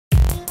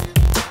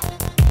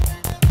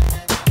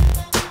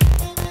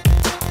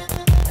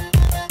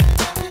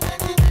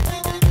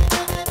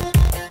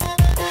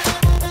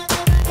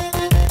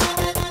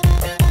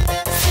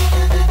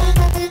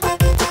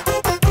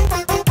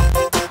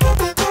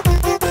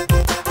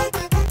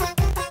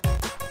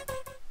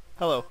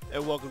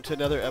welcome to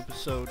another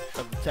episode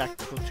of the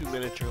Tactical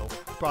 2-Minute Drill,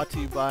 brought to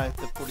you by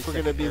the 40 We're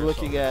going to be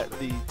looking at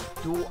the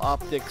dual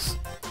optics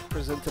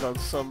presented on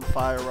some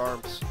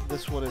firearms.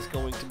 This one is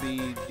going to be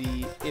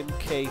the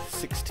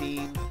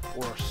MK16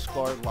 or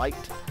Scar Light,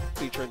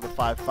 featuring the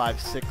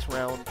 5.56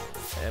 round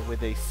and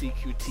with a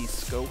CQT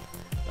scope,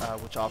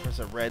 which offers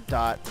a red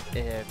dot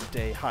and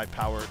a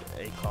high-powered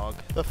ACOG.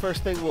 The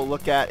first thing we'll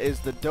look at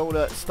is the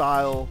donut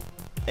style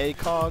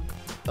ACOG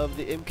of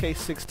the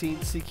MK16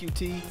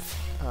 CQT.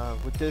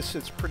 With this,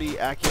 it's pretty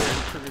accurate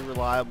and pretty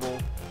reliable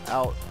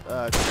out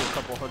to a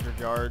couple hundred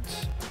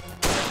yards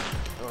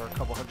or a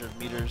couple hundred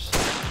meters,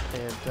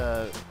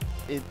 and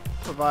it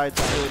provides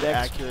a good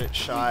accurate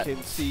shot. You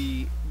can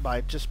see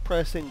by just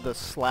pressing the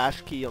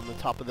slash key on the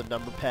top of the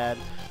number pad,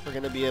 we're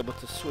going to be able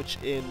to switch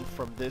in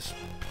from this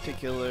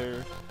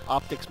particular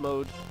optics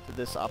mode to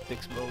this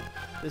optics mode.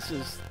 This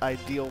is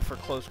ideal for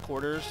close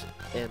quarters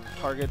and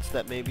targets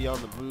that may be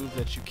on the move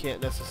that you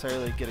can't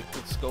necessarily get a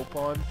good scope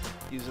on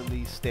using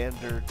the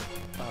standard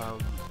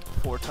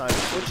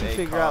 4x. Once you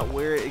figure out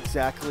where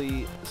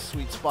exactly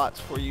sweet spots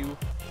for you,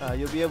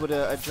 you'll be able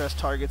to address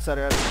targets that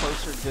are at a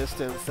closer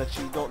distance that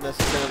you don't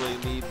necessarily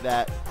need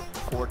that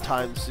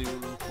 4x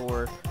zoom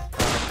for,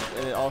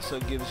 and it also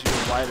gives you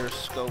a wider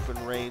scope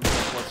and range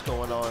of what's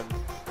going on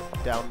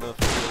down the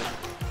field.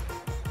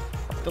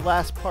 The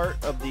last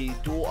part of the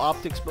dual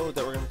optics mode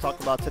that we're going to talk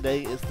about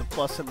today is the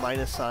plus and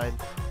minus sign.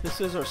 This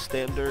is our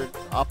standard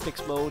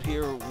optics mode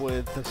here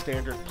with the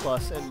standard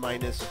plus and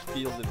minus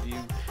field of view.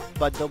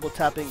 By double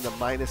tapping the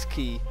minus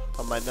key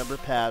on my number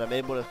pad, I'm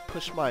able to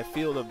push my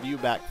field of view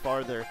back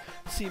farther,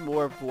 see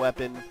more of the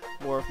weapon,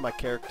 more of my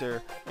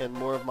character, and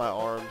more of my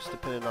arms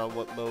depending on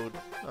what mode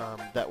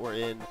that we're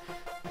in.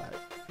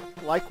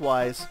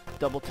 Likewise,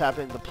 double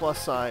tapping the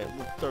plus sign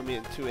will throw me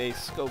into a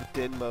scoped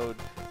in mode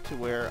to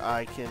where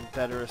I can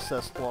better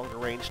assess longer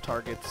range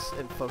targets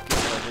and focus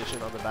my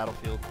vision on the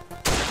battlefield.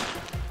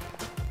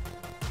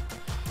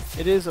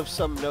 It is of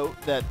some note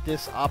that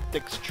this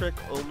optics trick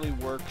only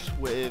works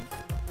with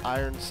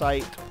iron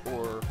sight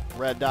or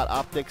red dot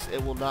optics.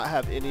 It will not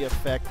have any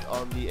effect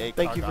on the ACOG.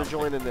 Thank you for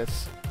joining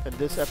us in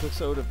this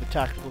episode of the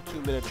Tactical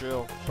 2-Minute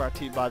Drill, brought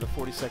to you by the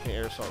 42nd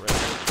Air Assault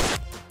Regiment.